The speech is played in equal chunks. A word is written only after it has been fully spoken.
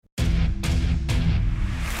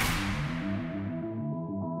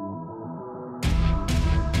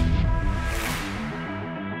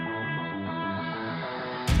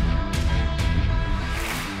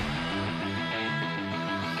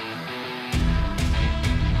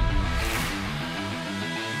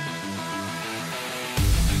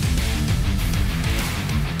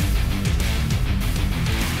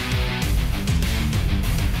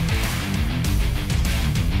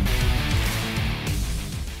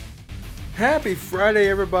Happy Friday,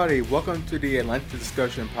 everybody! Welcome to the Atlanta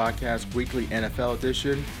Discussion Podcast Weekly NFL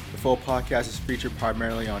Edition. The full podcast is featured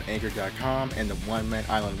primarily on Anchor.com and the One Man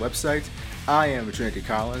Island website. I am Trinity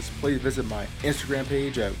Collins. Please visit my Instagram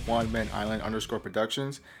page at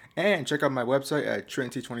OneManIsland_Productions and check out my website at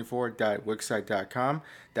trinity24.wixsite.com.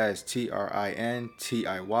 That is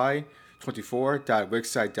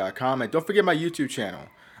TRINTIY24.wixsite.com. And don't forget my YouTube channel.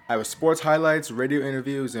 I have sports highlights, radio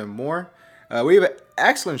interviews, and more. We have an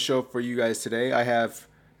excellent show for you guys today.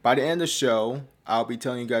 By the end of the show, I'll be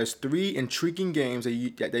telling you guys 3 intriguing games that you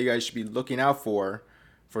guys should be looking out for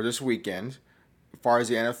this weekend, as far as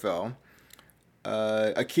the NFL.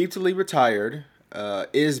 Aqib Talib retired.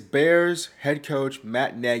 Is Bears head coach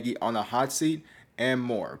Matt Nagy on the hot seat? And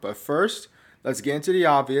more. But first, let's get into the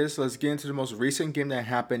obvious. Let's get into the most recent game that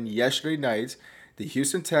happened yesterday night. The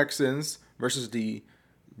Houston Texans versus the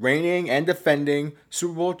reigning and defending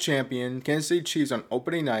Super Bowl champion Kansas City Chiefs on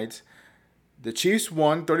opening night. The Chiefs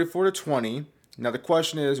won 34-20. Now the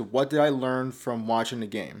question is, what did I learn from watching the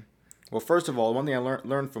game? Well, first of all, one thing I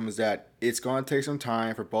learned from is that it's going to take some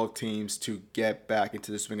time for both teams to get back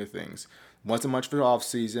into the swing of things. Wasn't much for the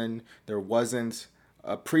offseason. There wasn't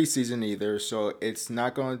a preseason either, so it's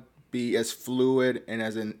not going to be as fluid and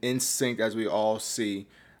as in sync as we all see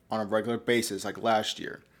on a regular basis like last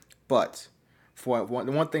year. But the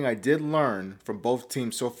one thing I did learn from both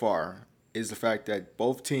teams so far is the fact that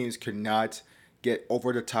both teams could not get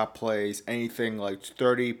over the top plays, anything like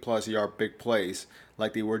 30-plus yard big plays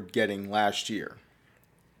like they were getting last year.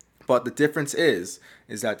 But the difference is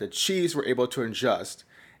that the Chiefs were able to adjust,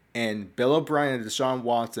 and Bill O'Brien and Deshaun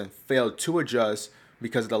Watson failed to adjust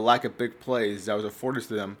because of the lack of big plays that was afforded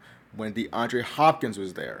to them when DeAndre Hopkins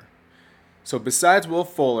was there. So besides Will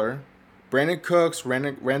Fuller, Brandon Cooks,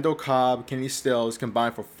 Randall Cobb, Kenny Stills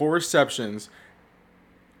combined for 4 receptions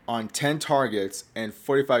on 10 targets and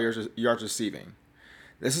 45 yards receiving.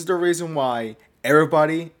 This is the reason why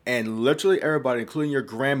everybody, and literally everybody, including your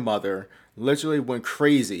grandmother, literally went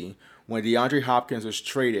crazy when DeAndre Hopkins was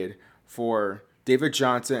traded for David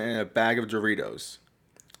Johnson and a bag of Doritos.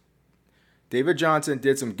 David Johnson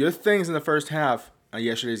did some good things in the first half of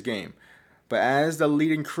yesterday's game. But as the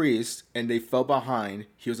lead increased and they fell behind,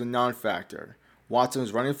 he was a non-factor. Watson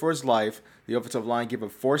was running for his life. The offensive line gave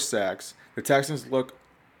up 4 sacks. The Texans looked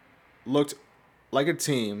like a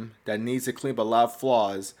team that needs to clean up a lot of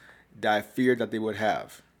flaws that I feared that they would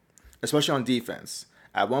have, especially on defense.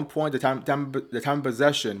 At one point, the time of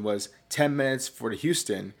possession was 10 minutes for the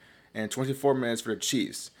Houston and 24 minutes for the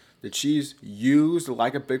Chiefs. The Chiefs used the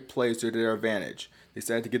lack of big plays to their advantage. They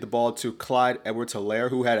decided to get the ball to Clyde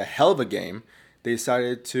Edwards-Helaire, who had a hell of a game. They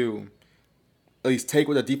decided to at least take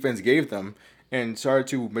what the defense gave them and started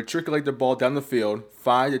to matriculate the ball down the field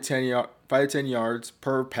 5 to 10 yards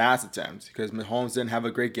per pass attempt because Mahomes didn't have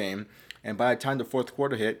a great game. And by the time the fourth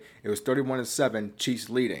quarter hit, it was 31-7, Chiefs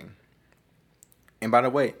leading. And by the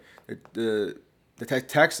way, the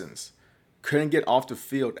Texans couldn't get off the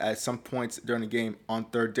field at some points during the game on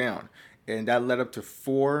third down. And that led up to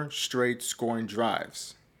 4 straight scoring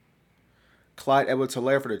drives. Clyde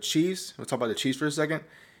Edwards-Helaire for the Chiefs, we'll talk about the Chiefs for a second,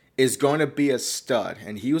 is going to be a stud.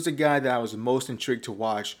 And he was the guy that I was most intrigued to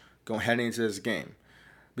watch heading into this game.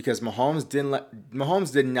 Because Mahomes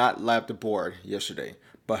did not lap the board yesterday.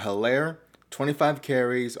 But Helaire, 25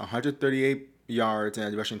 carries, 138 yards,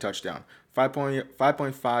 and a rushing touchdown.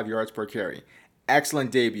 5.5 yards per carry.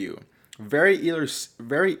 Excellent debut. Very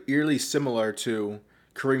eerily similar to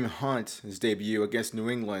Kareem Hunt's debut against New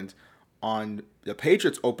England on the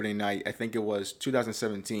Patriots opening night, I think it was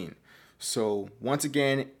 2017. So once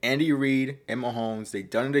again, Andy Reid and Mahomes, they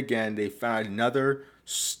done it again. They found another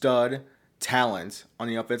stud talent on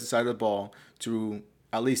the offensive side of the ball to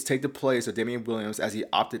at least take the place of Damian Williams as he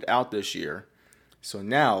opted out this year. So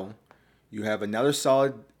now you have another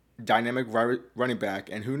solid dynamic running back,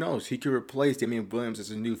 and who knows, he could replace Damian Williams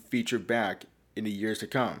as a new featured back in the years to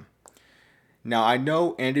come. Now, I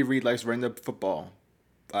know Andy Reid likes running the football.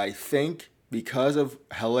 I think because of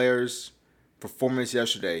Helaire's performance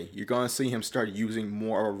yesterday, you're going to see him start using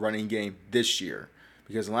more of a running game this year.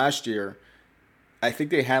 Because last year, I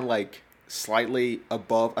think they had like slightly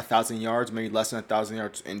above 1,000 yards, maybe less than 1,000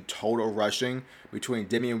 yards in total rushing between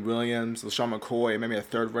Damian Williams, LaShawn McCoy, and maybe a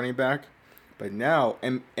third running back. But now,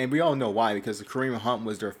 and we all know why, because Kareem Hunt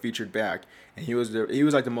was their featured back, and he was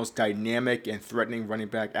like the most dynamic and threatening running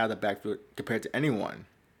back out of the backfield compared to anyone.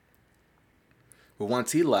 But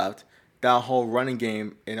once he left, that whole running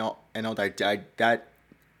game and all that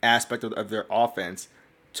aspect of their offense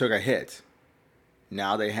took a hit.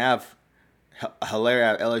 Now they have Helaire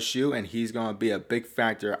at LSU, and he's going to be a big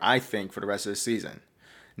factor, I think, for the rest of the season.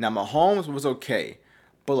 Now, Mahomes was okay,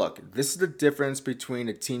 But look, this is the difference between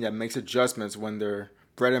a team that makes adjustments when their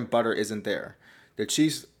bread and butter isn't there. The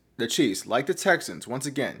Chiefs, the Chiefs, like the Texans, once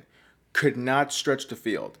again, could not stretch the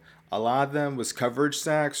field. A lot of them was coverage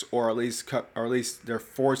sacks, or at least they're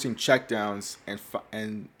forcing checkdowns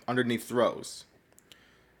and underneath throws.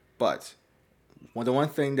 But the one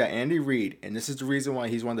thing that Andy Reid, and this is the reason why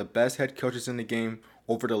he's one of the best head coaches in the game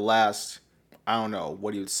over the last, I don't know,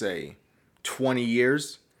 what do you say, 20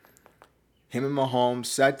 years. Him and Mahomes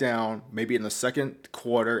sat down maybe in the second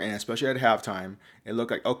quarter and especially at halftime. It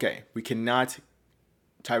looked like, okay, we cannot.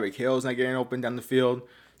 Tyreek Hill is not getting open down the field.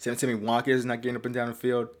 Sammy Watkins is not getting up and down the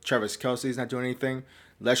field. Travis Kelce is not doing anything.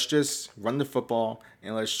 Let's just run the football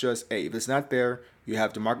and let's just, hey, if it's not there, you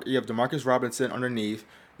have Demarcus Robinson underneath,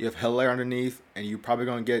 you have Hilaire underneath, and you're probably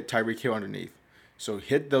going to get Tyreek Hill underneath. So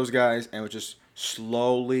hit those guys and we'll just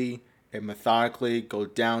slowly and methodically go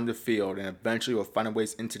down the field and eventually we'll find a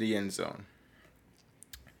ways into the end zone.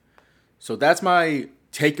 So that's my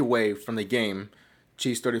takeaway from the game.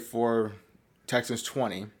 Chiefs 34, Texans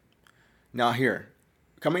 20. Now here,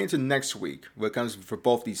 coming into next week, when it comes for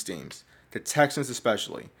both these teams, the Texans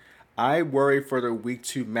especially, I worry for their week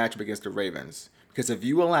 2 matchup against the Ravens. Because if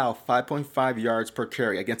you allow 5.5 yards per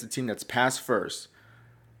carry against a team that's pass first,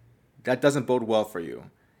 that doesn't bode well for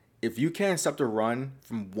you. If you can't stop the run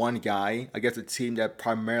from one guy against a team that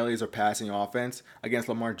primarily is a passing offense, against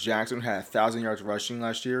Lamar Jackson, who had 1,000 yards rushing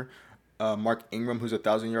last year, Mark Ingram, who's a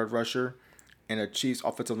 1,000-yard rusher, and a Chiefs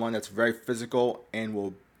offensive line that's very physical and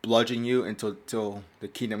will bludgeon you until the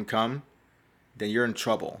kingdom come, then you're in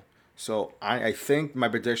trouble. So I think my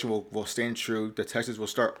prediction will stand true. The Texans will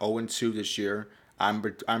start 0-2 this year.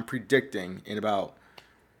 I'm predicting in about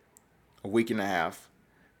a week and a half.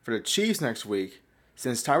 For the Chiefs next week,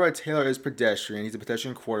 since Tyrod Taylor is pedestrian, he's a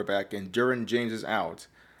pedestrian quarterback, and Derwin James is out,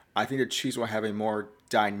 I think the Chiefs will have a more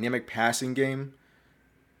dynamic passing game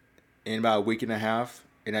in about a week and a half.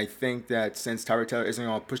 And I think that since Tyrod Taylor isn't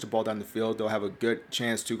going to push the ball down the field, they'll have a good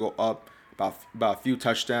chance to go up about a few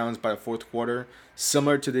touchdowns by the fourth quarter,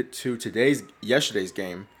 similar to yesterday's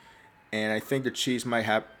game. And I think the Chiefs might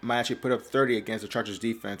actually put up 30 against the Chargers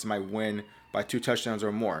defense, might win by 2 touchdowns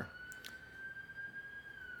or more.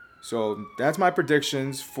 So that's my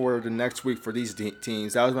predictions for the next week for these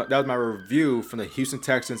teams. That was my review from the Houston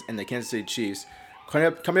Texans and the Kansas City Chiefs.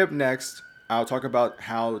 Coming up next, I'll talk about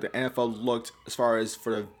how the NFL looked as far as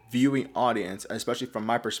for the viewing audience, especially from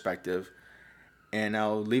my perspective. And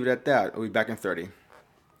I'll leave it at that. I'll be back in 30.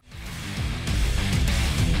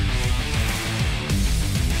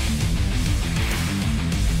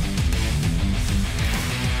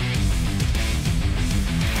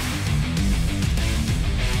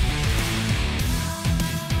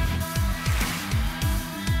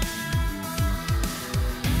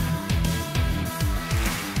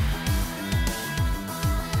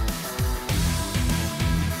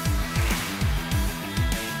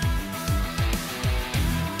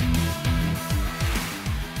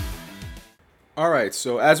 All right,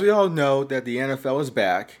 so as we all know that the NFL is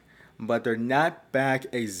back, but they're not back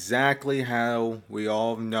exactly how we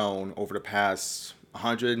all have known over the past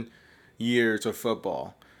 100 years of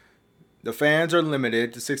football. The fans are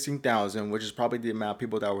limited to 16,000, which is probably the amount of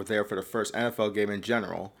people that were there for the first NFL game in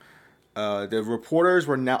general. The reporters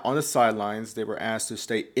were not on the sidelines. They were asked to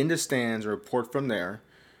stay in the stands and report from there.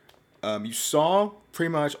 You saw pretty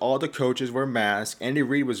much all the coaches were masked. Andy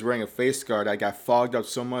Reid was wearing a face guard that got fogged up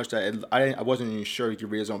so much that I wasn't even sure he could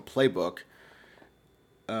read his own playbook.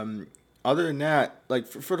 Other than that, like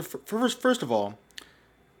first of all,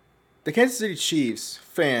 the Kansas City Chiefs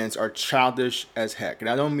fans are childish as heck, and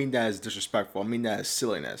I don't mean that as disrespectful. I mean that as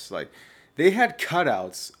silliness. Like they had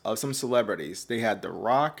cutouts of some celebrities. They had The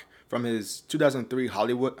Rock from his 2003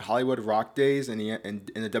 Hollywood Rock days in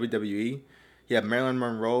the WWE. He had Marilyn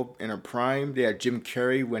Monroe in her prime. They had Jim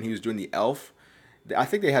Carrey when he was doing the Elf. I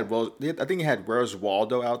think they had Where's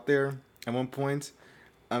Waldo out there at one point.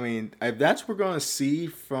 I mean, if that's what we're going to see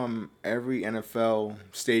from every NFL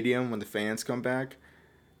stadium when the fans come back,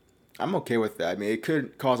 I'm okay with that. I mean, it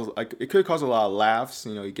could cause a lot of laughs.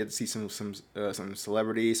 You know, you get to see some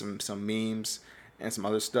celebrities, some memes, and some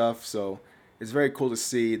other stuff. So it's very cool to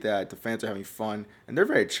see that the fans are having fun, and they're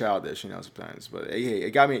very childish, you know, sometimes. But hey,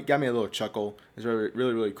 it got me a little chuckle. It's really,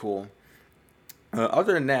 really, really cool.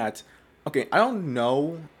 Other than that, okay, I don't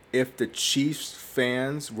know if the Chiefs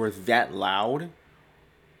fans were that loud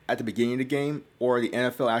at the beginning of the game, or the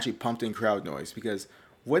NFL actually pumped in crowd noise, because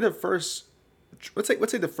when the first, let's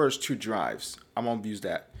say the first 2 drives, I won't use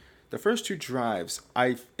that. The first 2 drives,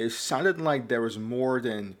 it sounded like there was more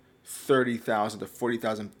than 30,000 to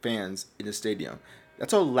 40,000 fans in the stadium.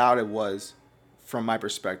 That's how loud it was from my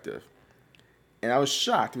perspective. And I was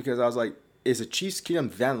shocked because I was like, is the Chiefs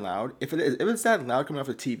Kingdom that loud? If it's that loud coming off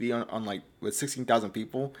the TV on like with 16,000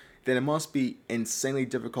 people, then it must be insanely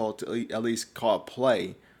difficult to at least call a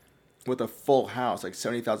play with a full house, like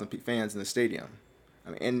 70,000 fans in the stadium. I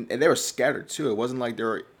mean, and they were scattered too. It wasn't like they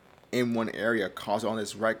were in one area causing all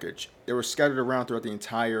this wreckage. They were scattered around throughout the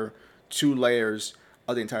entire 2 layers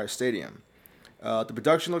of the entire stadium. The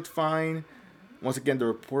production looked fine. Once again, the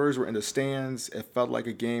reporters were in the stands. It felt like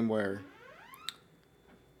a game where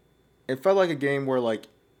like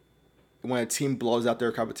when a team blows out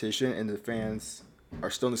their competition and the fans are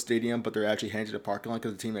still in the stadium, but they're actually heading to the parking lot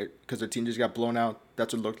because their team just got blown out.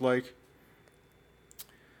 That's what it looked like.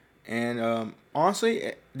 And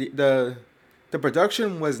honestly, the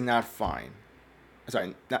production was not fine.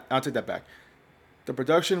 Sorry, I'll take that back. The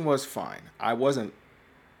production was fine. I wasn't,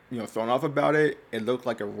 thrown off about it. It looked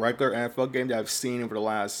like a regular NFL game that I've seen over the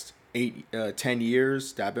last 10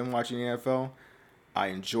 years that I've been watching the NFL. I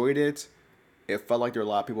enjoyed it. It felt like there were a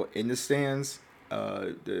lot of people in the stands.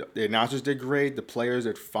 The announcers did great. The players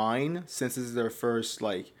did fine since this is their first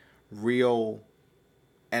like real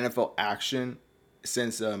NFL action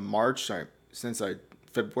since March. Sorry, since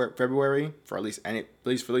February for at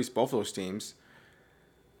least both of those teams.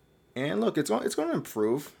 And look, it's going to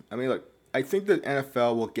improve. I mean, look, I think the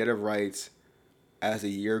NFL will get it right as the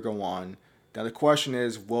year go on. Now the question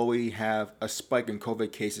is, will we have a spike in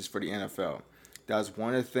COVID cases for the NFL? That's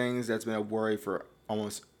one of the things that's been a worry for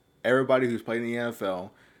almost everybody who's played in the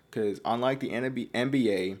NFL. Because unlike the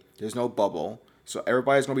NBA, there's no bubble. So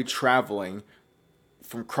everybody's going to be traveling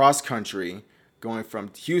from cross country, going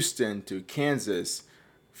from Houston to Kansas,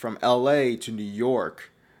 from LA to New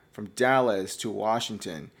York, from Dallas to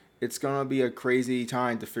Washington. It's going to be a crazy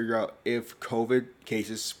time to figure out if COVID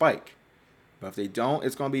cases spike. But if they don't,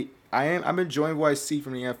 it's going to be... I'm enjoying what I see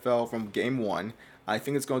from the NFL from game 1. I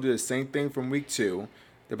think it's going to do the same thing from week 2.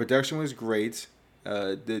 The production was great.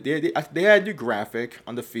 They had a new graphic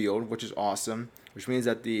on the field, which is awesome. Which means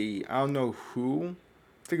that I don't know who,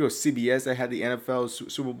 I think it was CBS that had the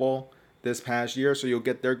NFL Super Bowl this past year. So you'll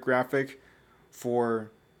get their graphic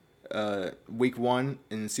for week 1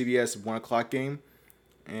 in CBS 1 o'clock game.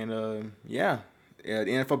 And the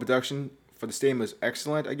NFL production for the stadium was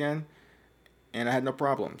excellent again. And I had no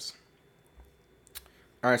problems.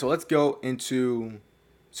 All right, so let's go into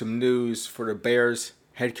some news for the Bears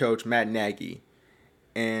head coach Matt Nagy.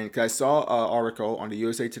 And cause I saw an article on the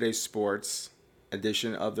USA Today Sports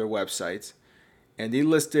edition of their website, and they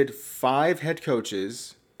listed 5 head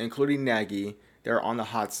coaches, including Nagy, that are on the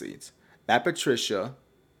hot seat. Matt Patricia,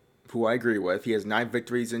 who I agree with, he has 9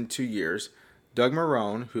 victories in 2 years. Doug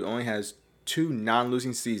Marrone, who only has 2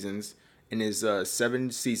 non-losing seasons in his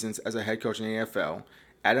 7 seasons as a head coach in the NFL.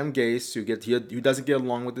 Adam Gase, who doesn't get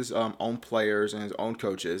along with his own players and his own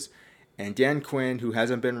coaches, and Dan Quinn, who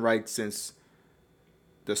hasn't been right since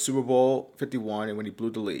the Super Bowl 51 and when he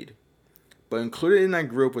blew the lead. But included in that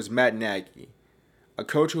group was Matt Nagy, a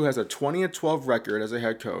coach who has a 20-12 record as a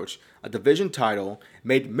head coach, a division title,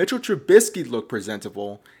 made Mitchell Trubisky look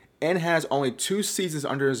presentable, and has only 2 seasons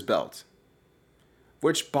under his belt.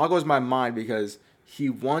 Which boggles my mind because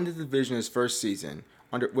he won the division his first season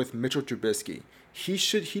with Mitchell Trubisky.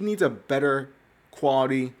 He needs a better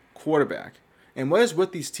quality quarterback. And what is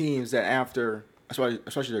with these teams that after,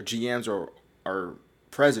 especially their GMs or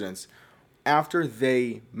presidents, after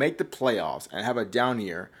they make the playoffs and have a down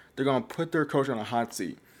year, they're going to put their coach on a hot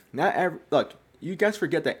seat. Look, you guys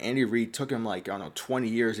forget that Andy Reid took him 20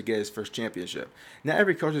 years to get his first championship. Not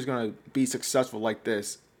every coach is going to be successful like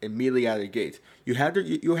this immediately out of the gate. You have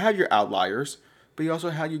your outliers, but you also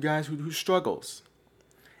have you guys who struggles.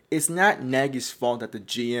 It's not Nagy's fault that the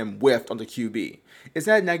GM whiffed on the QB. It's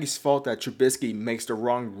not Nagy's fault that Trubisky makes the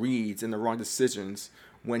wrong reads and the wrong decisions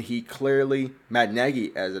when he clearly, Matt Nagy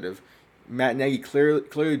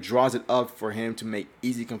clearly draws it up for him to make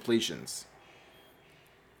easy completions.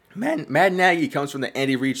 Matt Nagy comes from the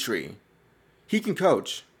Andy Reid tree. He can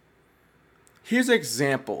coach. Here's an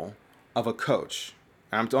example of a coach.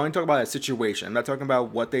 And I'm only talking about a situation. I'm not talking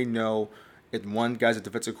about what they know. If one guy's a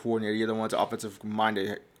defensive coordinator, the other one's an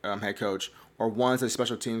offensive-minded head coach, or one's a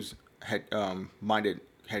special teams minded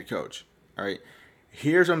head coach. All right.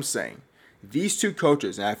 Here's what I'm saying. These 2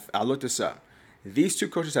 coaches, and I looked this up. These 2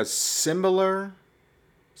 coaches have similar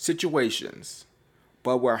situations,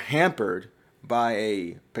 but were hampered by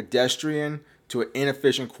a pedestrian to an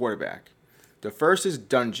inefficient quarterback. The first is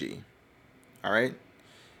Dungy. All right.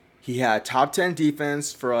 He had top 10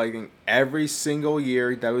 defense for every single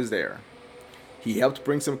year that was there. He helped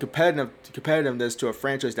bring some competitiveness to a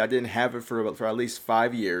franchise that didn't have it for at least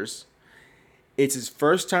 5 years. It's his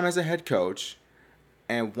first time as a head coach,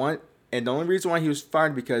 and And the only reason why he was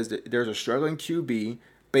fired because there's a struggling QB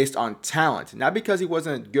based on talent, not because he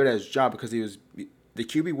wasn't good at his job, because the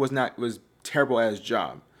QB was terrible at his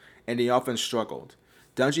job, and the offense struggled.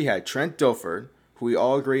 Dungy had Trent Dilfer, who we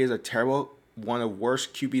all agree is a terrible, one of the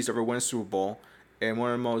worst QBs to ever win a Super Bowl, and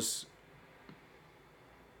one of the most,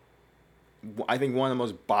 I think, one of the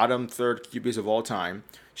most bottom third QBs of all time.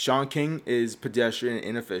 Sean King is pedestrian and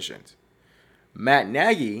inefficient. Matt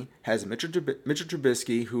Nagy has Mitchell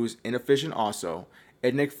Trubisky, who's inefficient also,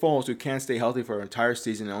 and Nick Foles, who can't stay healthy for an entire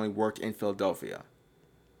season and only worked in Philadelphia.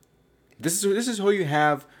 This is who you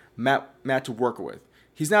have Matt to work with.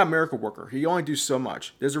 He's not a miracle worker. He only do so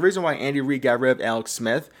much. There's a reason why Andy Reid got rid of Alex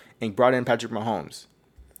Smith and brought in Patrick Mahomes.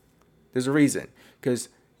 There's a reason. Because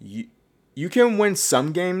you can win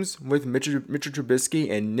some games with Mitchell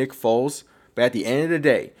Trubisky and Nick Foles, but at the end of the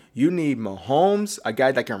day, you need Mahomes, a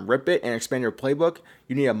guy that can rip it and expand your playbook.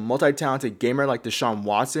 You need a multi-talented gamer like Deshaun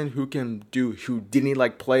Watson who can do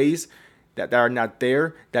Houdini-like plays that are not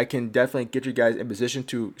there, that can definitely get you guys in position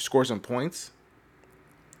to score some points.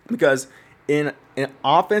 Because in an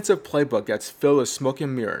offensive playbook that's filled with smoke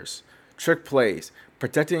and mirrors, trick plays,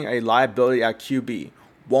 protecting a liability at QB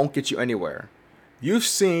won't get you anywhere. You've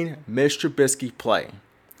seen Mitch Trubisky play.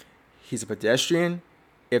 He's a pedestrian,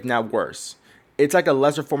 if not worse. It's like a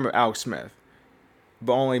lesser form of Alex Smith.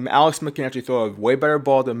 But only Alex Smith can actually throw a way better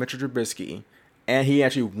ball than Mitchell Trubisky. And he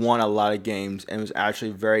actually won a lot of games and was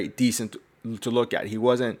actually very decent to look at. You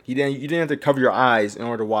didn't have to cover your eyes in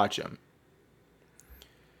order to watch him.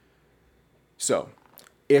 So,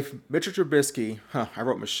 if Mitchell Trubisky, I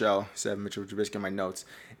wrote Michelle, said Mitchell Trubisky in my notes.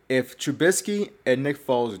 If Trubisky and Nick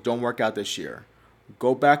Foles don't work out this year,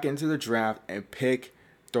 go back into the draft and pick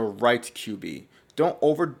the right QB.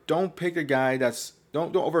 Don't pick a guy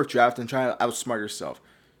don't overdraft and try to outsmart yourself.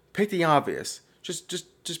 Pick the obvious.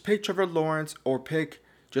 Just pick Trevor Lawrence or pick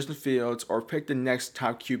Justin Fields or pick the next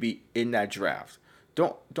top QB in that draft.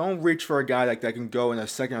 Don't reach for a guy like that can go in the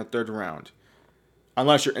second or third round.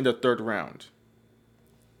 Unless you're in the third round.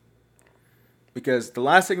 Because the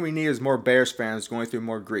last thing we need is more Bears fans going through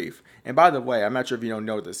more grief. And by the way, I'm not sure if you don't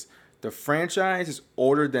know this. The franchise is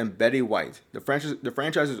older than Betty White. The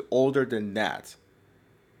franchise is older than that.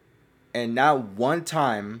 And not one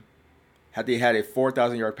time had they had a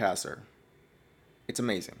 4,000-yard passer. It's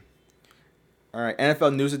amazing. All right,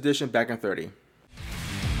 NFL News Edition back in 30.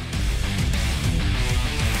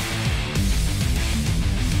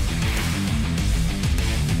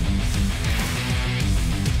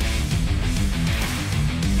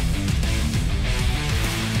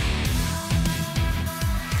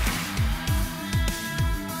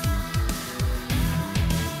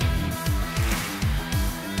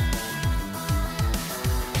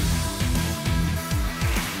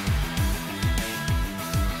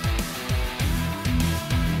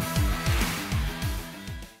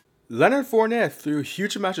 Leonard Fournette threw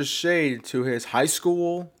huge amounts of shade to his high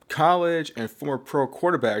school, college, and former pro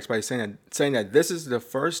quarterbacks by saying that this is the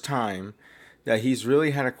first time that he's really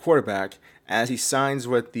had a quarterback as he signs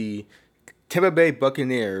with the Tampa Bay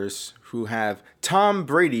Buccaneers, who have Tom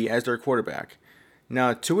Brady as their quarterback.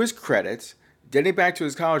 Now, to his credit, dating back to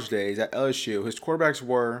his college days at LSU, his quarterbacks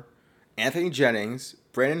were Anthony Jennings,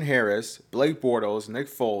 Brandon Harris, Blake Bortles, Nick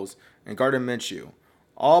Foles, and Gardner Minshew.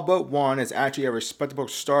 All but one is actually a respectable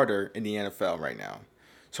starter in the NFL right now.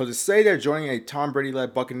 So to say they're joining a Tom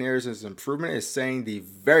Brady-led Buccaneers as an improvement is saying the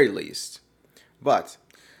very least. But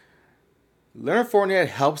Leonard Fournette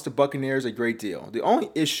helps the Buccaneers a great deal. The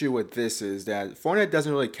only issue with this is that Fournette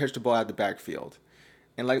doesn't really catch the ball out of the backfield.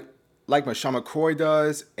 And like Marshawn McCoy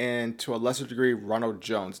does, and to a lesser degree, Ronald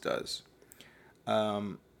Jones does.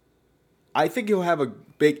 I think he'll have a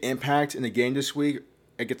big impact in the game this week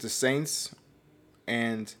against the Saints.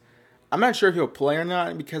 And I'm not sure if he'll play or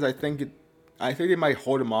not because I think they might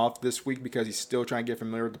hold him off this week because he's still trying to get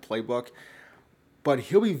familiar with the playbook. But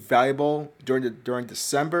he'll be valuable during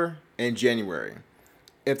December and January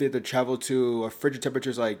if they have to travel to frigid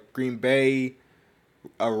temperatures like Green Bay,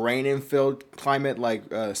 a rain-filled climate like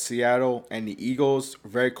Seattle, and the Eagles,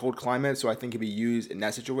 very cold climate. So I think he'll be used in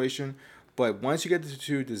that situation. But once you get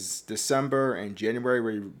to December and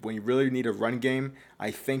January, when you really need a run game, I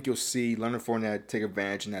think you'll see Leonard Fournette take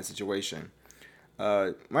advantage in that situation.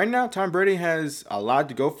 Right now, Tom Brady has a lot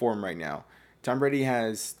to go for him right now. Tom Brady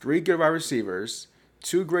has 3 good wide receivers,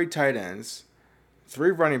 2 great tight ends,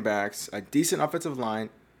 3 running backs, a decent offensive line,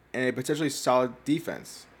 and a potentially solid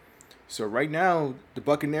defense. So right now, the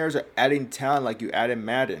Buccaneers are adding talent like you added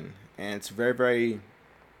Madden, and it's very, very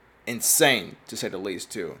insane, to say the least,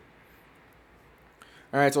 too.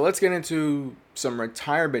 All right, so let's get into some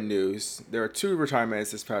retirement news. There are 2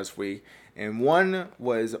 retirements this past week, and one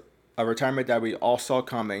was a retirement that we all saw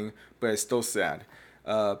coming, but it's still sad.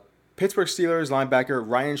 Pittsburgh Steelers linebacker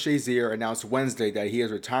Ryan Shazier announced Wednesday that he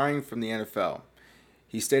is retiring from the NFL.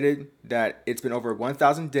 He stated that it's been over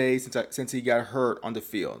 1,000 days since he got hurt on the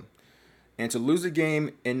field. And to lose a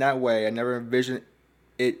game in that way, I never envisioned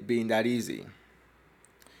it being that easy.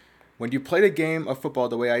 When you play the game of football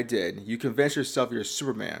the way I did, you convince yourself you're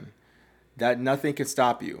Superman, that nothing can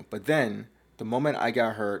stop you. But then, the moment I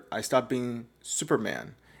got hurt, I stopped being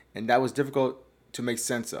Superman, and that was difficult to make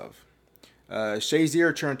sense of.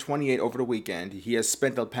 Shazier turned 28 over the weekend. He has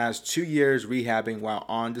spent the past 2 years rehabbing while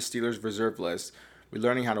on the Steelers' reserve list,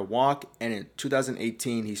 relearning how to walk, and in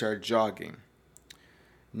 2018 he started jogging.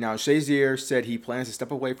 Now, Shazier said he plans to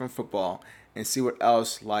step away from football and see what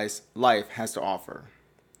else life has to offer.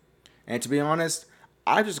 And to be honest,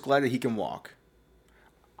 I'm just glad that he can walk.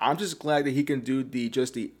 I'm just glad that he can do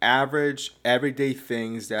the average, everyday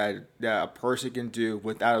things that a person can do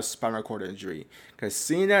without a spinal cord injury. Because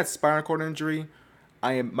seeing that spinal cord injury,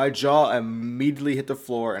 my jaw immediately hit the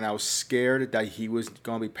floor, and I was scared that he was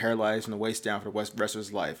going to be paralyzed from the waist down for the rest of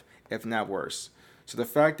his life, if not worse. So the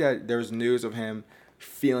fact that there's news of him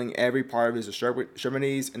feeling every part of his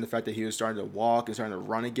extremities, and the fact that he was starting to walk and starting to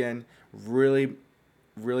run again, really,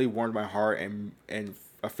 really warmed my heart and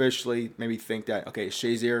officially made me think that, okay,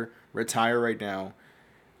 Shazier, retire right now.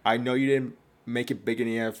 I know you didn't make it big in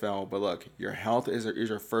the NFL, but look, your health is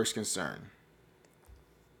your first concern.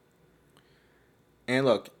 And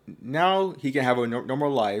look, now he can have a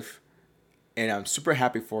normal life, and I'm super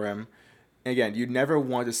happy for him. And again, you never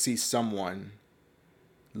want to see someone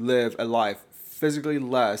live a life physically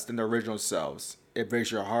less than their original selves. It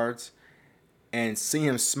breaks your heart. And seeing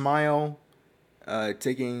him smile, he's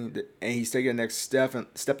taking the next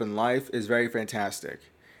step in life is very fantastic.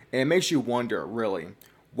 And it makes you wonder, really,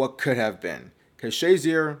 what could have been. Because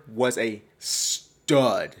Shazier was a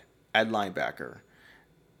stud at linebacker.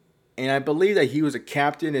 And I believe that he was a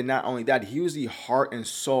captain, and not only that, he was the heart and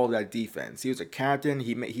soul of that defense. He was a captain.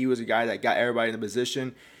 He was a guy that got everybody in the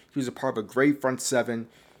position. He was a part of a great front seven,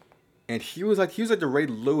 and he was like the Ray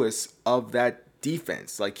Lewis of that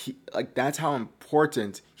defense. That's how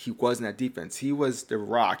important he was in that defense. He was the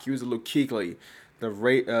Rock. He was the Luke Kuechly, the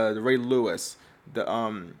Ray Lewis.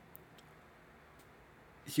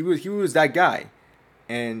 He was that guy,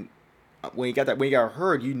 and when he got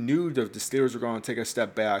hurt, you knew the Steelers were going to take a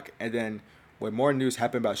step back. And then when more news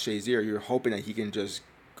happened about Shazier, you're hoping that he can just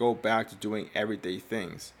go back to doing everyday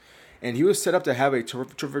things. And he was set up to have a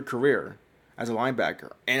terrific career as a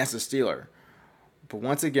linebacker and as a Steeler. But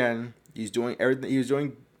once again, he's doing everything. He was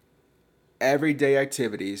doing everyday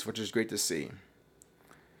activities, which is great to see.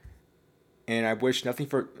 And I wish nothing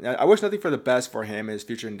for the best for him in his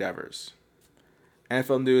future endeavors.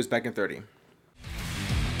 NFL news back in 30.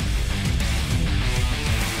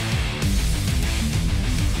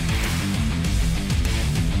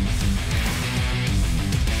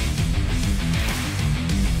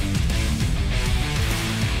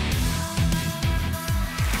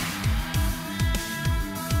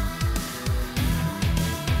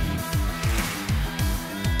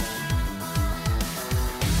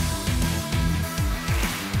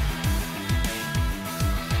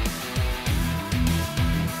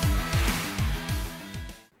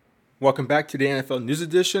 Welcome back to the NFL News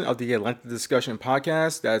Edition of the Atlanta Discussion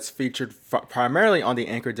Podcast that's featured primarily on the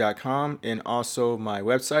Anchor.com and also my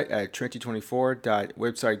website at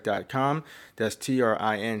trinty24.website.com. That's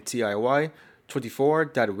TRINTIY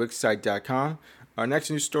 24.wixsite.com. Our next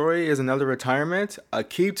news story is another retirement.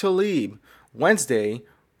 Aqib Talib, Wednesday,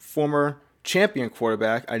 former champion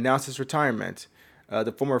quarterback, announced his retirement.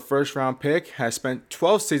 The former first-round pick has spent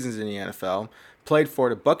 12 seasons in the NFL, played for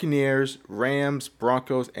the Buccaneers, Rams,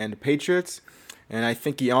 Broncos, and the Patriots. And I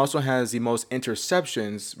think he also has the most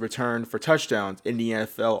interceptions returned for touchdowns in the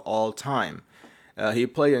NFL all time. He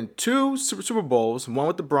played in 2 Super Bowls, one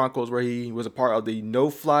with the Broncos where he was a part of the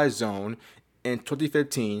no-fly zone in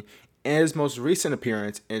 2015, and his most recent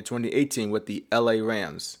appearance in 2018 with the LA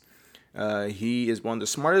Rams. He is one of the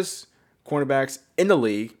smartest cornerbacks in the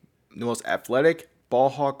league, the most athletic ball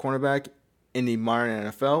hawk cornerback in the modern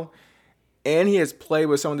NFL. And he has played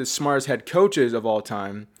with some of the smartest head coaches of all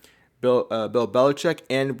time, Bill Belichick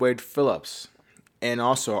and Wade Phillips. And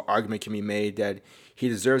also, an argument can be made that he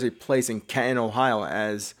deserves a place in Canton, Ohio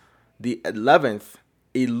as the 11th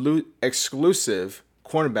exclusive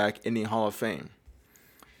cornerback in the Hall of Fame.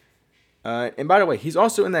 And by the way, he's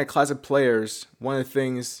also in that class of players. One of the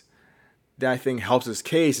things that I think helps his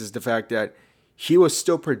case is the fact that he was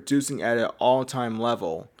still producing at an all-time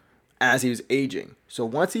level as he was aging. So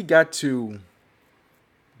once he got to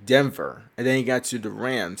Denver and then he got to the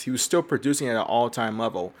Rams, he was still producing at an all-time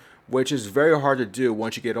level, which is very hard to do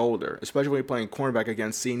once you get older, especially when you're playing cornerback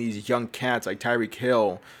against seeing these young cats like Tyreek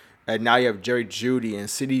Hill, and now you have Jerry Jeudy and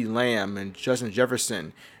CeeDee Lamb and Justin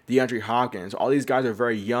Jefferson, DeAndre Hopkins. All these guys are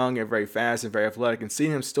very young and very fast and very athletic, and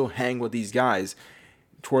seeing him still hang with these guys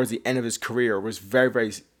towards the end of his career was very,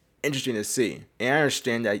 very interesting to see. And I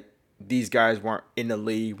understand that these guys weren't in the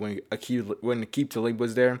league when Aqib Talib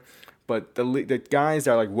was there, but the guys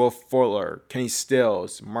that are like Will Fuller, Kenny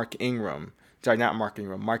Stills, Michael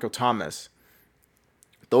Thomas,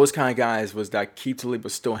 those kind of guys was that Aqib Talib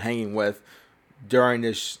was still hanging with during the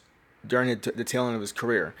tail end of his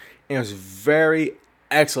career. And it was very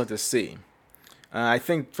excellent to see. I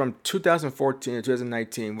think from 2014 to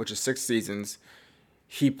 2019, which is 6 seasons,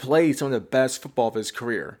 he played some of the best football of his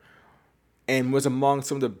career and was among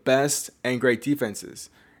some of the best and great defenses.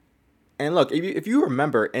 And look, if you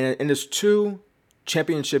remember, in his 2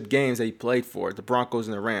 championship games that he played for, the Broncos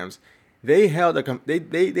and the Rams, they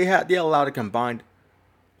allowed a combined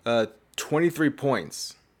 23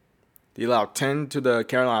 points. They allowed 10 to the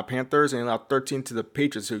Carolina Panthers and allowed 13 to the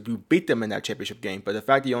Patriots, who beat them in that championship game. But the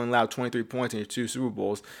fact that you only allowed 23 points in your 2 Super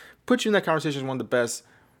Bowls puts you in that conversation as one of the best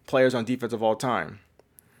players on defense of all time.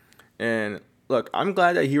 And look, I'm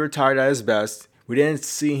glad that he retired at his best. We didn't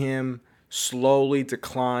see him slowly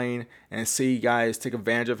decline and see guys take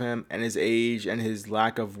advantage of him and his age and his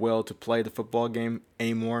lack of will to play the football game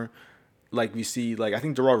anymore. Like we see, I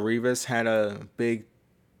think Darrelle Revis had a big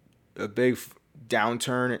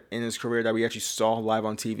downturn in his career that we actually saw live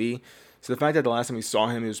on TV. So the fact that the last time we saw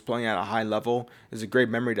him, he was playing at a high level is a great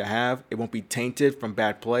memory to have. It won't be tainted from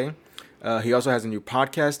bad play. He also has a new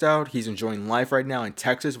podcast out. He's enjoying life right now in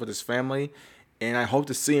Texas with his family, and I hope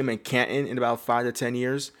to see him in Canton in about 5 to 10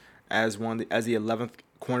 years as the 11th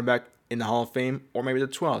cornerback in the Hall of Fame, or maybe the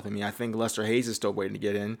 12th. I mean, I think Lester Hayes is still waiting to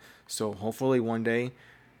get in, so hopefully one day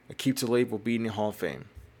Aqib Talib will be in the Hall of Fame.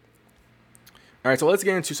 All right, so let's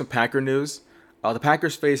get into some Packer news. The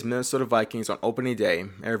Packers face Minnesota Vikings on opening day.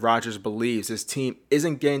 Aaron Rodgers believes his team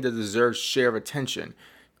isn't getting the deserved share of attention,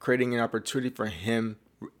 creating an opportunity for him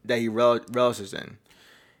that he relishes in.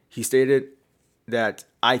 He stated that,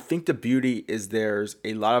 "I think the beauty is there's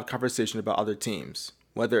a lot of conversation about other teams,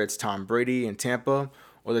 whether it's Tom Brady in Tampa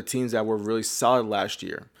or the teams that were really solid last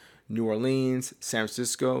year. New Orleans, San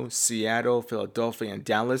Francisco, Seattle, Philadelphia, and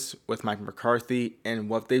Dallas with Mike McCarthy and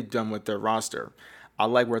what they've done with their roster. I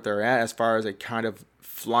like where they're at as far as a kind of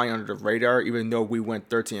flying under the radar, even though we went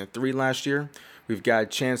 13-3 last year. We've got a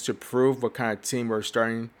chance to prove what kind of team we're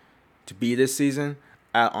starting to be this season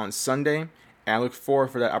on Sunday, and I look forward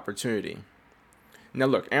for that opportunity." Now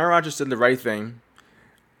look, Aaron Rodgers did the right thing.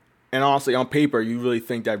 And honestly, on paper, you really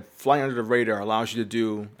think that flying under the radar allows you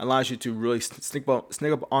to really sneak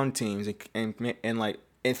up on teams, and like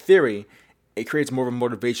in theory, it creates more of a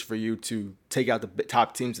motivation for you to take out the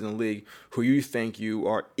top teams in the league who you think you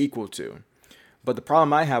are equal to. But the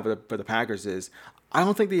problem I have with the Packers is I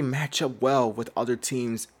don't think they match up well with other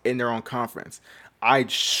teams in their own conference. I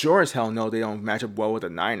sure as hell know they don't match up well with the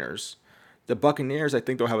Niners. The Buccaneers, I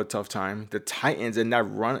think they'll have a tough time. The Titans in that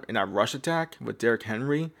rush attack with Derrick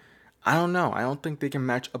Henry, I don't know. I don't think they can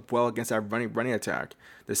match up well against that running attack.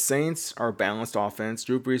 The Saints are a balanced offense.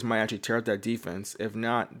 Drew Brees might actually tear up that defense. If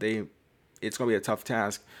not, it's going to be a tough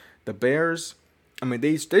task. The Bears, I mean,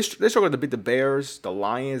 they struggled to beat the Bears, the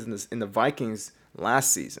Lions, and the Vikings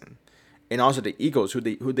last season, and also the Eagles, who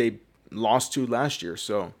they lost to last year.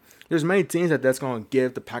 So there's many teams that's going to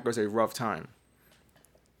give the Packers a rough time.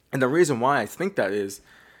 And the reason why I think that is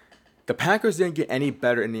the Packers didn't get any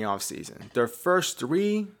better in the offseason. Their first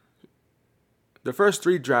three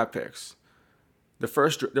draft picks, the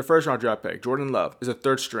first round draft pick, Jordan Love, is a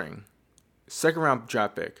third string. Second round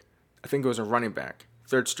draft pick, I think it was a running back,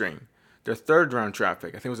 third string. Their third round draft pick,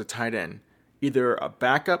 I think it was a tight end, either a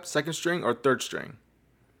backup, second string, or third string.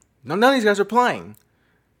 None of these guys are playing,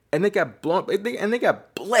 and they got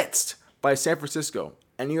blitzed by San Francisco.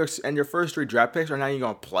 And your first 3 draft picks are now going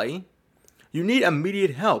to play. You need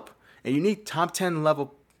immediate help, and you need top 10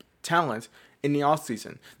 level talent in the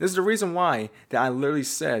offseason. This is the reason why that I literally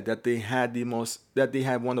said that they had one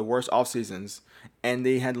of the worst off seasons, and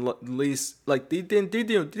they had least they didn't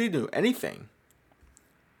do anything.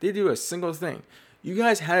 They didn't do a single thing. You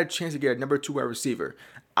guys had a chance to get a number 2 wide receiver.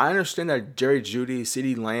 I understand that Jerry Jeudy,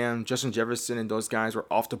 CeeDee Lamb, Justin Jefferson, and those guys were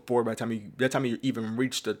off the board by the time you even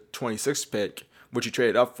reached the 26th pick, which you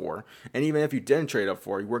traded up for. And even if you didn't trade up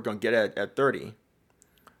for, you weren't going to get it at 30.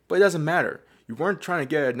 But it doesn't matter. You weren't trying to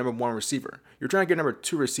get a number 1 receiver. You're trying to get a number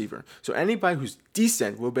 2 receiver. So anybody who's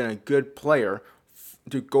decent would have been a good player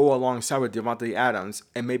to go alongside with Davante Adams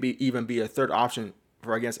and maybe even be a third option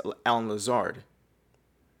for against Allen Lazard.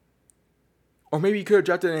 Or maybe you could have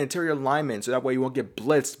drafted an interior lineman so that way you won't get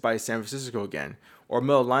blitzed by San Francisco again. Or a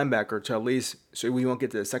middle linebacker to at least so we won't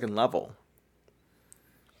get to the second level.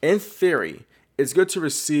 In theory, it's good to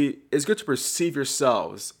perceive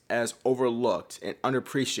yourselves as overlooked and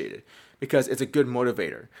underappreciated because it's a good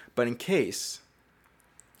motivator. But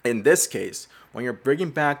in this case, when you're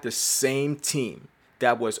bringing back the same team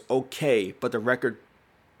that was okay, but the record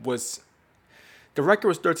was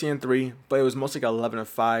 13-3, but it was mostly like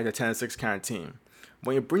 11-5 to 10-6 kind of team.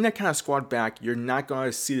 When you bring that kind of squad back, you're not going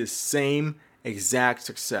to see the same exact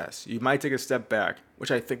success. You might take a step back, which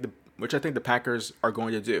I think the Packers are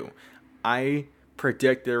going to do. I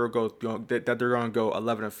predict that they're going to go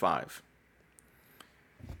 11-5.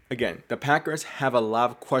 Again, the Packers have a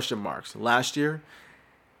lot of question marks last year,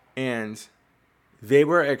 and they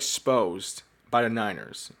were exposed by the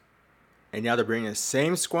Niners. And now they're bringing the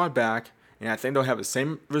same squad back, and I think they'll have the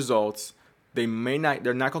same results. They're not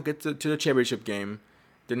going to get to the championship game.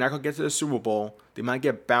 They're not going to get to the Super Bowl. They might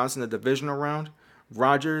get bounced in the divisional round.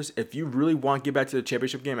 Rodgers, if you really want to get back to the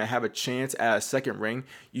championship game and have a chance at a second ring,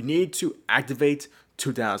 you need to activate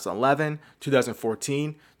 2011,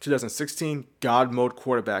 2014, 2016 God mode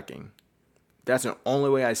quarterbacking. That's the only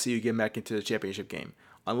way I see you getting back into the championship game.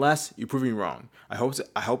 Unless you prove me wrong. I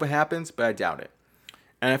hope it happens, but I doubt it.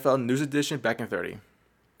 NFL News Edition back in 30.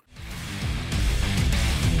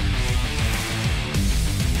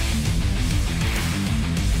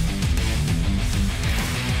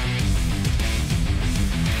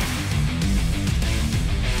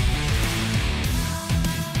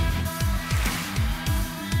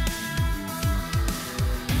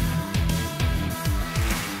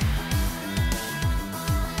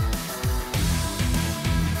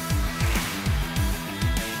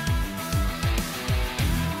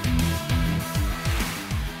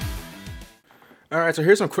 All right, so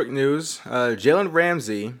here's some quick news. Jalen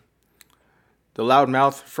Ramsey, the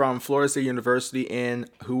loudmouth from Florida State University and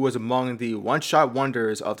who was among the one-shot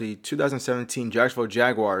wonders of the 2017 Jacksonville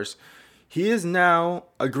Jaguars, he is now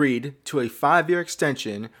agreed to a 5-year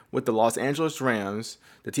extension with the Los Angeles Rams,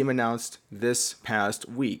 the team announced this past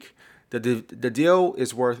week. The deal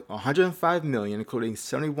is worth $105 million, including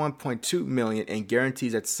 $71.2 million in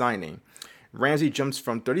guarantees at signing. Ramsey jumps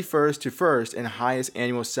from 31st to 1st in highest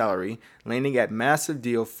annual salary, landing at massive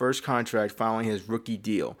deal first contract following his rookie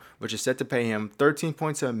deal, which is set to pay him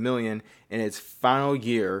 $13.7 million in its final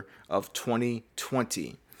year of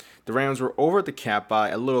 2020. The Rams were over the cap by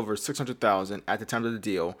a little over $600,000 at the time of the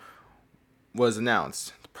deal was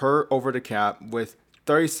announced, per over the cap with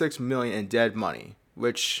 $36 million in dead money,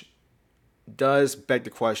 which does beg the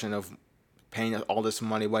question of paying all this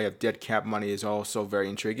money while you have dead cap money is also very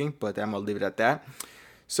intriguing, but I'm going to leave it at that.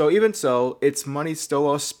 So even so, it's money still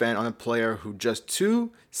well spent on a player who just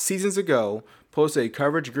 2 seasons ago posted a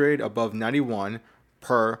coverage grade above 91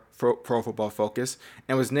 per Pro Football Focus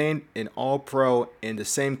and was named an All-Pro in the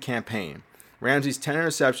same campaign. Ramsey's 10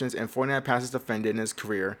 interceptions and 49 passes defended in his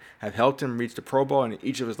career have helped him reach the Pro Bowl in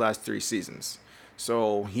each of his last 3 seasons.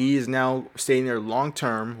 So he is now staying there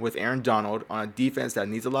long-term with Aaron Donald on a defense that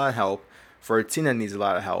needs a lot of help, for a team that needs a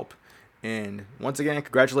lot of help. And once again,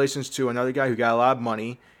 congratulations to another guy who got a lot of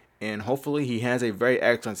money. And hopefully he has a very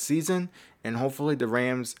excellent season. And hopefully the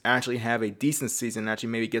Rams actually have a decent season and actually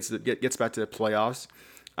maybe gets back to the playoffs.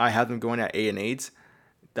 I have them going at 8-8.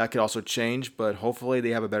 That could also change, but hopefully they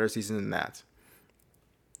have a better season than that.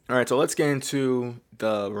 All right, so let's get into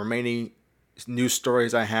the remaining news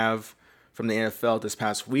stories I have from the NFL this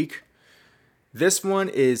past week. This one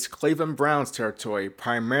is Cleveland Browns territory,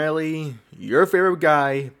 primarily your favorite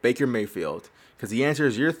guy, Baker Mayfield, because the answer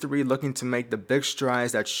is year 3 looking to make the big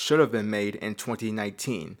strides that should have been made in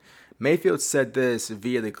 2019. Mayfield said this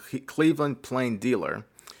via the Cleveland Plain Dealer.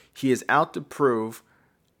 He is out to prove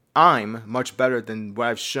I'm much better than what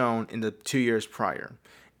I've shown in the 2 years prior.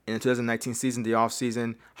 In the 2019 season, the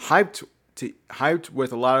offseason, hyped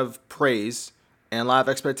with a lot of praise and a lot of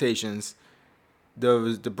expectations,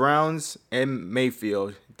 the Browns and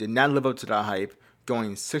Mayfield did not live up to that hype,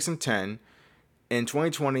 going 6-10. In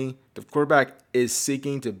 2020, the quarterback is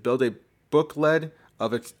seeking to build a booklet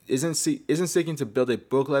of isn't seeking to build a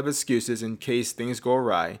booklet of excuses in case things go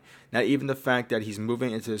awry. Not even the fact that he's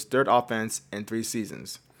moving into his 3rd offense in 3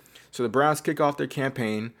 seasons. So the Browns kick off their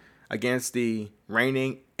campaign against the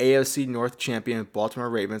reigning AFC North champion Baltimore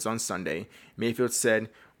Ravens on Sunday. Mayfield said,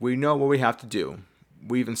 "We know what we have to do.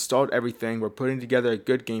 We've installed everything. We're putting together a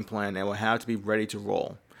good game plan, and we'll have to be ready to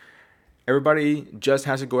roll. Everybody just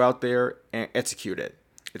has to go out there and execute it.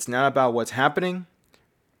 It's not about what's happening.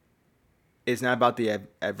 It's not about the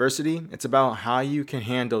adversity. It's about how you can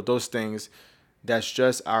handle those things. That's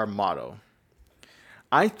just our motto."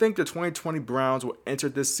 I think the 2020 Browns will enter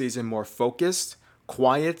this season more focused,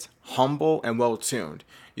 quiet, humble, and well-tuned.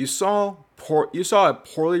 You saw a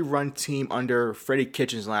poorly run team under Freddie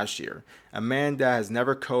Kitchens last year, a man that has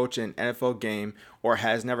never coached an NFL game or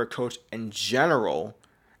has never coached in general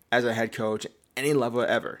as a head coach any level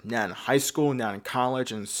ever. Not in high school, not in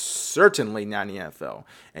college, and certainly not in the NFL.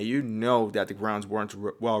 And you know that the Browns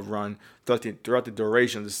weren't well run throughout the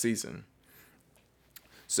duration of the season.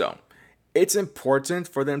 So, it's important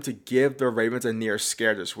for them to give the Ravens a near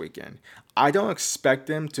scare this weekend. I don't expect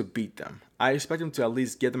them to beat them. I expect them to at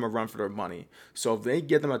least give them a run for their money. So if they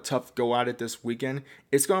give them a tough go at it this weekend,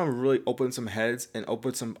 it's going to really open some heads and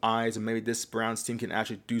open some eyes, and maybe this Browns team can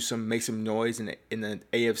actually make some noise in the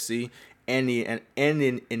AFC and in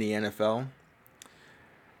the NFL.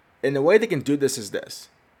 And the way they can do this is this.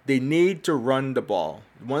 They need to run the ball.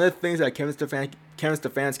 One of the things that Kevin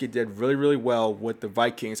Stefanski did really, really well with the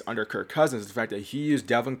Vikings under Kirk Cousins is the fact that he used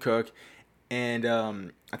Dalvin Cook and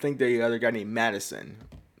I think the other guy named Madison,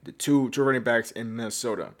 the two running backs in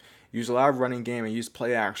Minnesota. Used a lot of running game and used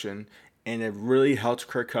play action, and it really helped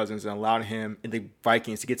Kirk Cousins and allowed him and the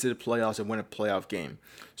Vikings to get to the playoffs and win a playoff game.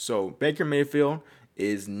 So Baker Mayfield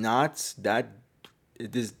is not that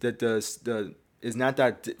is not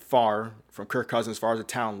that far from Kirk Cousins as far as the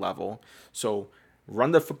talent level. So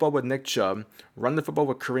run the football with Nick Chubb, run the football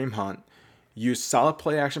with Kareem Hunt, use solid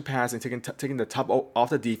play action passing, taking the top off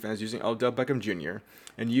the defense using Odell Beckham Jr.,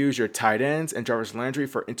 and use your tight ends and Jarvis Landry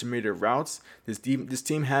for intermediate routes. This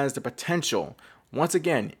team has the potential. Once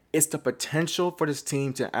again, it's the potential for this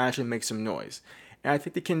team to actually make some noise. And I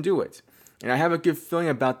think they can do it. And I have a good feeling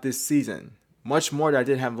about this season, much more than I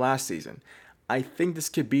did have last season. I think this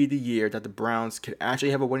could be the year that the Browns could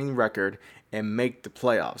actually have a winning record and make the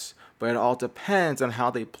playoffs. But it all depends on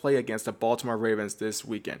how they play against the Baltimore Ravens this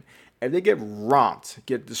weekend. If they get romped,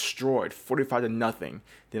 get destroyed 45-0,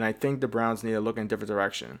 then I think the Browns need to look in a different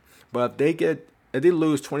direction. But if they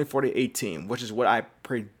lose 24-18, which is what I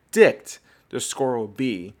predict the score will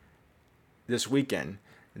be this weekend,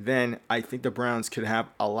 then I think the Browns could have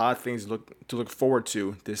a lot of things to look forward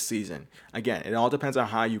to this season. Again, it all depends on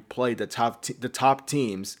how you play the top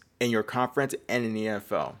teams in your conference and in the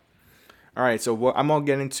NFL. All right, so I'm going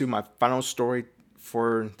to get into my final story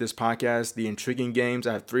for this podcast, the intriguing games.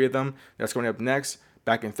 I have 3 of them. That's going up next.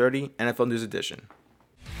 Back in 30, NFL News Edition.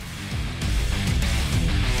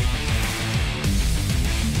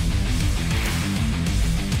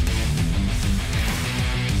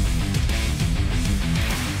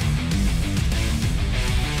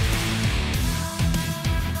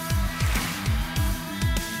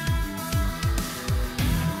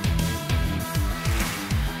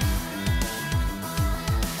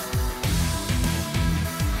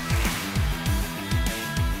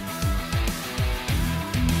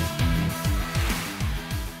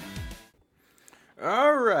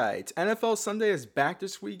 All right, NFL Sunday is back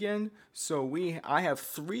this weekend, so I have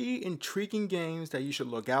 3 intriguing games that you should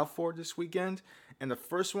look out for this weekend. And the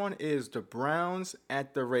first one is the Browns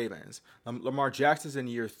at the Ravens. Lamar Jackson's in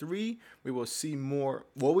year 3. Will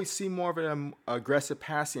we see more of an aggressive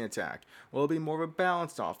passing attack? Will it be more of a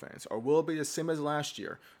balanced offense, or will it be the same as last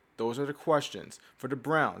year? Those are the questions. For the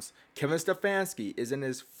Browns, Kevin Stefanski is in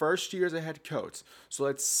his first year as a head coach. So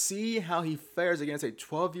let's see how he fares against a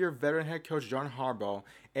 12-year veteran head coach, John Harbaugh,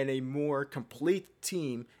 and a more complete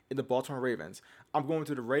team in the Baltimore Ravens. I'm going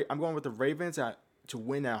with the Ravens to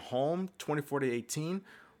win at home, 24-18.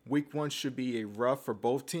 Week 1 should be a rough for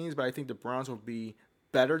both teams, but I think the Browns will be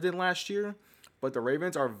better than last year. But the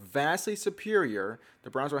Ravens are vastly superior.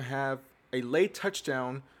 The Browns will have a late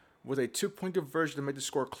touchdown with a 2-point conversion to make the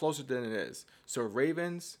score closer than it is. So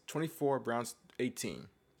Ravens 24, Browns 18.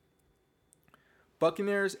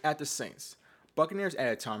 Buccaneers at the Saints. Buccaneers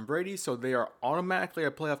added Tom Brady, so they are automatically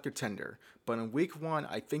a playoff contender. But in week 1,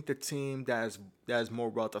 I think the team that is more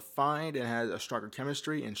well-defined and has a stronger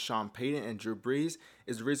chemistry in Sean Payton and Drew Brees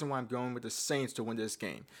is the reason why I'm going with the Saints to win this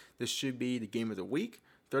game. This should be the game of the week.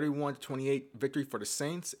 31-28 victory for the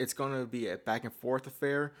Saints. It's going to be a back-and-forth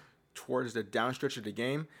affair towards the downstretch of the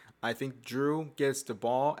game. I think Drew gets the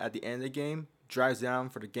ball at the end of the game, drives down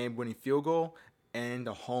for the game-winning field goal, and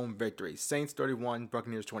the home victory. Saints 31,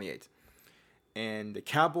 Buccaneers 28. And the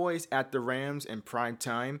Cowboys at the Rams in prime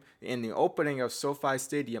time in the opening of SoFi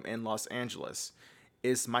Stadium in Los Angeles.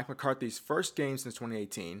 It's Mike McCarthy's first game since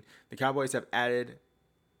 2018. The Cowboys have added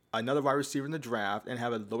another wide receiver in the draft and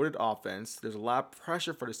have a loaded offense. There's a lot of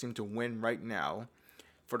pressure for this team to win right now.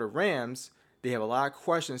 For the Rams, they have a lot of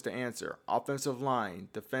questions to answer. Offensive line,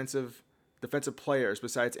 defensive players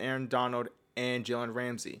besides Aaron Donald and Jalen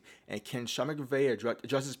Ramsey? And can Sean McVay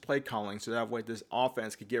adjust his play calling so that way this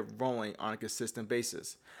offense could get rolling on a consistent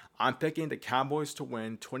basis? I'm picking the Cowboys to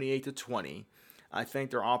win 28-20. I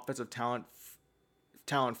think their offensive talent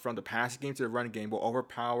from the passing game to the running game will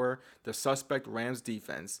overpower the suspect Rams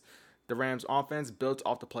defense. The Rams offense built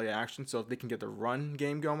off the play action, so if they can get the run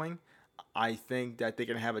game going, I think that they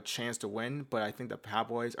can have a chance to win, but I think the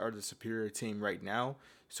Cowboys are the superior team right now.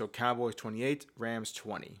 So Cowboys 28, Rams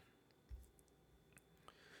 20.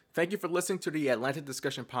 Thank you for listening to the Atlantic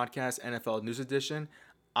Discussion Podcast NFL News Edition.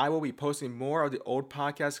 I will be posting more of the old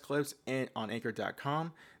podcast clips on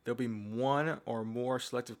Anchor.com. There'll be one or more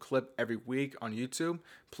selective clip every week on YouTube.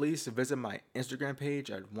 Please visit my Instagram page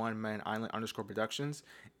at OneManIsland_Productions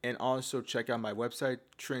and also check out my website,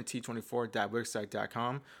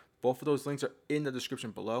 trinity24.wixsite.com. Both of those links are in the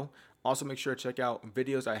description below. Also, make sure to check out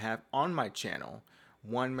videos I have on my channel,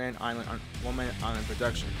 One Man Island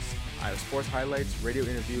Productions. I have sports highlights, radio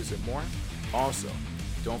interviews, and more. Also,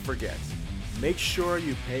 don't forget, make sure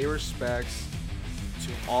you pay respects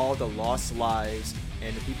to all the lost lives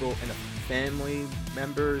and the people and the family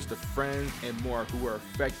members, the friends, and more who were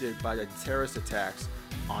affected by the terrorist attacks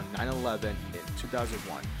on 9/11 in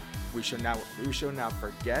 2001. We shall not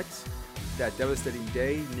forget that devastating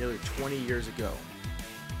day nearly 20 years ago.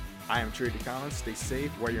 I am Trinity Collins. Stay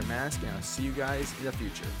safe, wear your mask, and I'll see you guys in the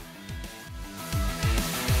future.